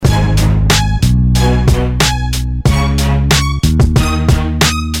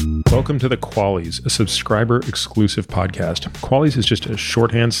Welcome to the Qualys, a subscriber-exclusive podcast. Qualys is just a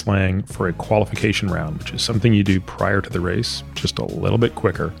shorthand slang for a qualification round, which is something you do prior to the race, just a little bit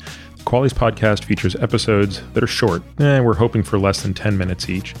quicker. The Qualys podcast features episodes that are short, we're hoping for less than 10 minutes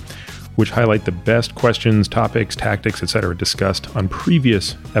each, which highlight the best questions, topics, tactics, etc. discussed on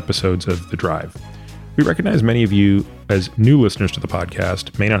previous episodes of The Drive. We recognize many of you as new listeners to the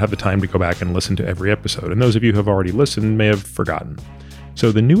podcast may not have the time to go back and listen to every episode, and those of you who have already listened may have forgotten.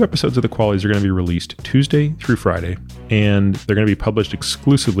 So the new episodes of the Qualys are going to be released Tuesday through Friday, and they're going to be published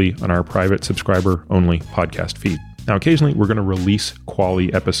exclusively on our private subscriber-only podcast feed. Now, occasionally, we're going to release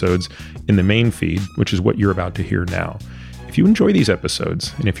Qualy episodes in the main feed, which is what you're about to hear now. If you enjoy these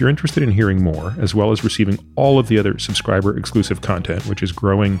episodes, and if you're interested in hearing more, as well as receiving all of the other subscriber-exclusive content, which is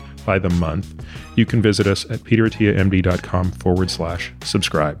growing by the month, you can visit us at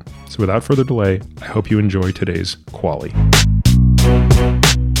peterattiamd.com/subscribe. So without further delay, I hope you enjoy today's Qualy.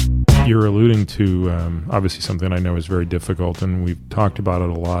 You're alluding to obviously something I know is very difficult, and we've talked about it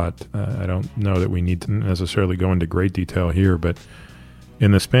a lot. I don't know that we need to necessarily go into great detail here, but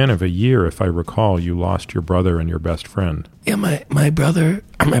in the span of a year, if I recall, you lost your brother and your best friend. Yeah, my brother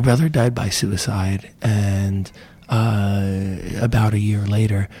died by suicide, and about a year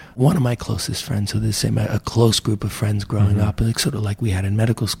later, one of my closest friends, so a close group of friends growing up, sort of like we had in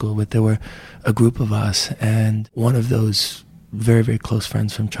medical school, but there were a group of us, and one of those very, very close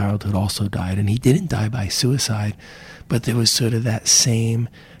friends from childhood also died, and he didn't die by suicide, but there was sort of that same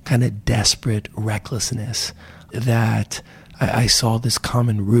kind of desperate recklessness that I saw this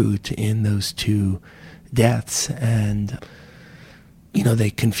common root in those two deaths, and they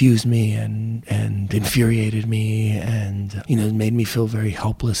confused me and infuriated me, and made me feel very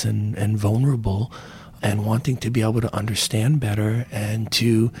helpless and vulnerable, and wanting to be able to understand better and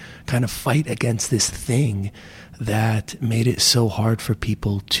to kind of fight against this thing that made it so hard for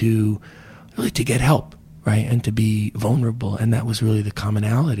people to really to get help, right, and to be vulnerable. And that was really the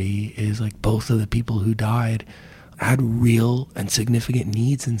commonality, is like both of the people who died had real and significant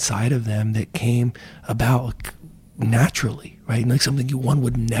needs inside of them that came about naturally, right? Like something one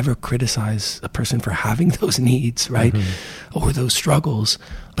would never criticize a person for having those needs, right? Or those struggles,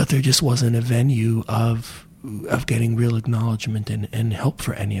 but there just wasn't a venue of getting real acknowledgement and help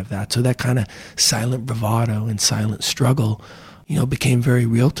for any of that. So that kind of silent bravado and silent struggle, became very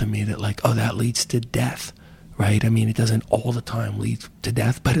real to me, that like, oh, that leads to death, right? I mean, it doesn't all the time lead to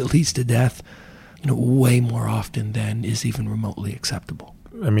death, but it leads to death way more often than is even remotely acceptable.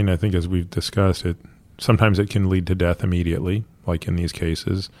 I mean, I think as we've discussed it, sometimes it can lead to death immediately, like in these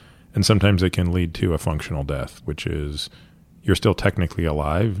cases, and sometimes it can lead to a functional death, which is you're still technically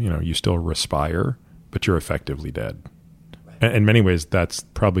alive, you still respire, but you're effectively dead. Right. In many ways, that's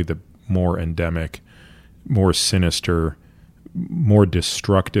probably the more endemic, more sinister, more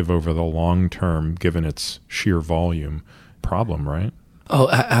destructive over the long term, given its sheer volume problem, right? Oh,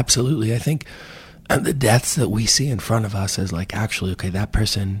 absolutely. I think the deaths that we see in front of us as like, actually, okay, that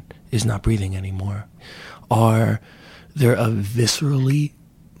person is not breathing anymore, they're a viscerally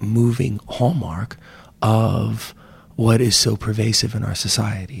moving hallmark of what is so pervasive in our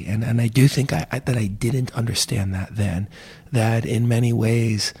society. And I do think that I didn't understand that then, that in many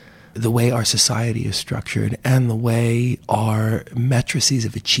ways, the way our society is structured and the way our matrices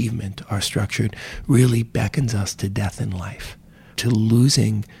of achievement are structured really beckons us to death in life, to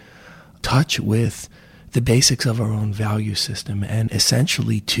losing touch with the basics of our own value system, and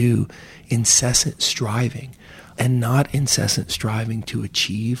essentially to incessant striving, and not incessant striving to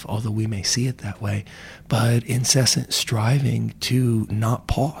achieve, although we may see it that way, but incessant striving to not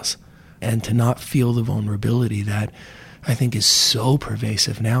pause and to not feel the vulnerability that I think is so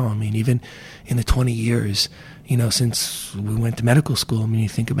pervasive now. I mean, even in the 20 years, since we went to medical school, I mean, you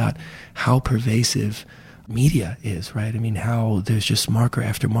think about how pervasive media is, right? I mean, how there's just marker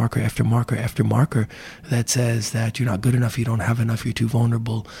after marker after marker after marker that says that you're not good enough, you don't have enough, you're too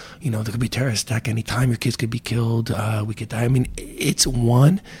vulnerable, there could be a terrorist attack anytime, your kids could be killed, we could die. I mean, it's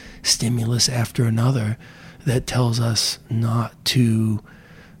one stimulus after another that tells us not to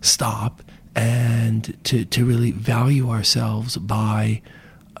stop and to really value ourselves by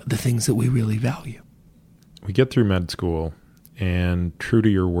the things that we really value. We get through med school, and true to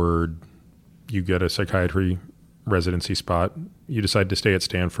your word, you get a psychiatry residency spot. You decide to stay at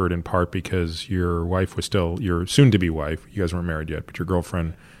Stanford in part because your wife was still, your soon-to-be wife, you guys weren't married yet, but your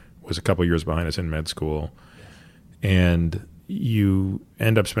girlfriend was a couple years behind us in med school. And you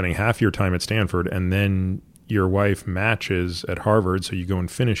end up spending half your time at Stanford, and then your wife matches at Harvard, so you go and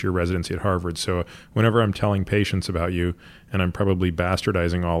finish your residency at Harvard. So whenever I'm telling patients about you, and I'm probably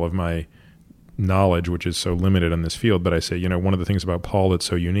bastardizing all of my knowledge, which is so limited in this field. But I say, one of the things about Paul that's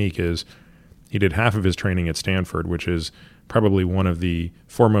so unique is he did half of his training at Stanford, which is probably one of the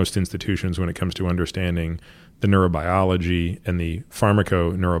foremost institutions when it comes to understanding the neurobiology and the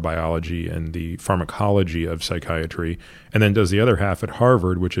pharmaconeurobiology and the pharmacology of psychiatry, and then does the other half at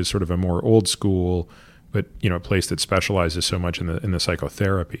Harvard, which is sort of a more old school, but a place that specializes so much in the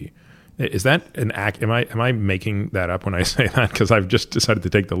psychotherapy. Is that an act? Am I making that up when I say that? Because I've just decided to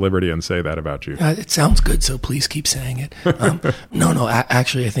take the liberty and say that about you. It sounds good, so please keep saying it. No.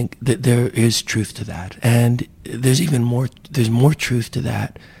 Actually, I think that there is truth to that, and there's even more. There's more truth to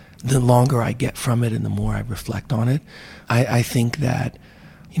that. The longer I get from it and the more I reflect on it, I think that,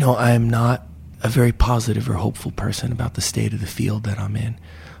 I'm not a very positive or hopeful person about the state of the field that I'm in,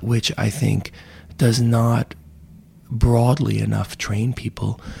 which I think does not broadly enough train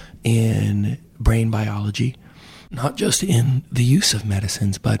people in brain biology, not just in the use of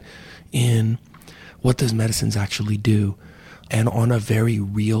medicines, but in what does medicines actually do, and on a very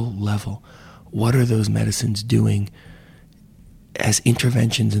real level, what are those medicines doing as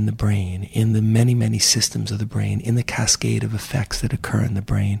interventions in the brain, in the many, many systems of the brain, in the cascade of effects that occur in the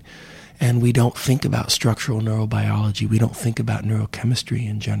brain. And we don't think about structural neurobiology. We don't think about neurochemistry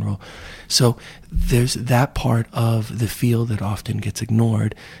in general. So there's that part of the field that often gets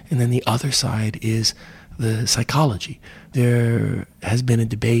ignored. And then the other side is the psychology. There has been a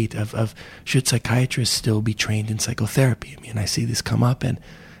debate of should psychiatrists still be trained in psychotherapy? I mean, I see this come up, and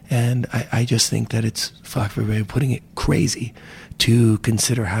I just think that it's, for lack of a way of putting it, crazy to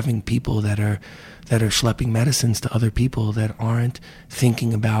consider having people that are schlepping medicines to other people that aren't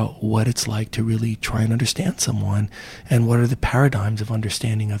thinking about what it's like to really try and understand someone, and what are the paradigms of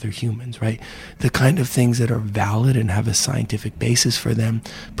understanding other humans, right? The kind of things that are valid and have a scientific basis for them,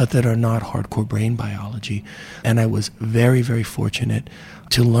 but that are not hardcore brain biology. And I was very, very fortunate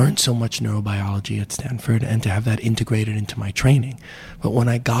to learn so much neurobiology at Stanford and to have that integrated into my training. But when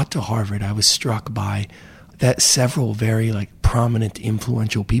I got to Harvard, I was struck by that several very prominent,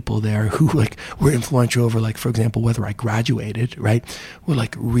 influential people there who were influential over, for example, whether I graduated, right, were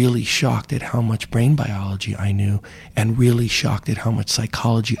really shocked at how much brain biology I knew, and really shocked at how much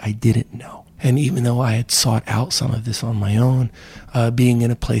psychology I didn't know. And even though I had sought out some of this on my own, being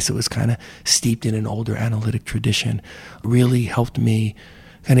in a place that was kind of steeped in an older analytic tradition really helped me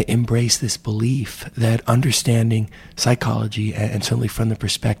kind of embrace this belief that understanding psychology, and certainly from the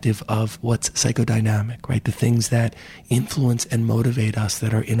perspective of what's psychodynamic, right? The things that influence and motivate us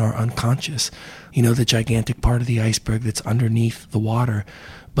that are in our unconscious, the gigantic part of the iceberg that's underneath the water,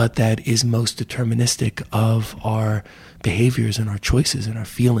 but that is most deterministic of our behaviors and our choices and our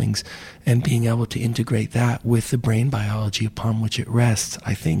feelings, and being able to integrate that with the brain biology upon which it rests,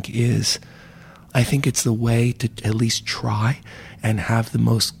 I think it's the way to at least try and have the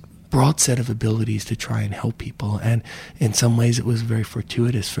most broad set of abilities to try and help people. And in some ways it was very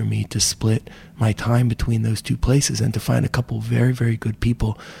fortuitous for me to split my time between those two places and to find a couple of very, very good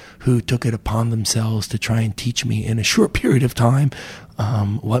people who took it upon themselves to try and teach me in a short period of time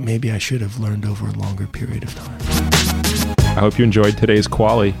what maybe I should have learned over a longer period of time. I hope you enjoyed today's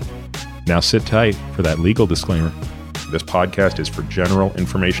Qualy. Now sit tight for that legal disclaimer. This podcast is for general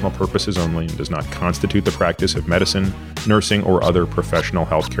informational purposes only and does not constitute the practice of medicine, nursing, or other professional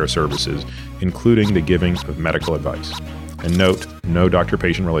healthcare services, including the giving of medical advice. And note, no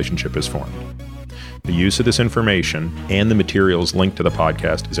doctor-patient relationship is formed. The use of this information and the materials linked to the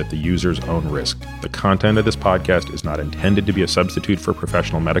podcast is at the user's own risk. The content of this podcast is not intended to be a substitute for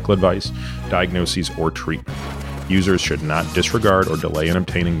professional medical advice, diagnoses, or treatment. Users should not disregard or delay in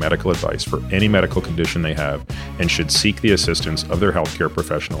obtaining medical advice for any medical condition they have, and should seek the assistance of their healthcare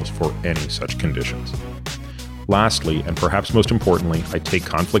professionals for any such conditions. Lastly, and perhaps most importantly, I take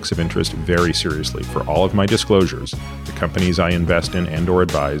conflicts of interest very seriously. For all of my disclosures, the companies I invest in and/or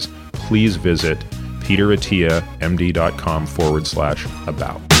advise, please visit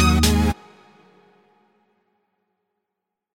peterattiamd.com/about.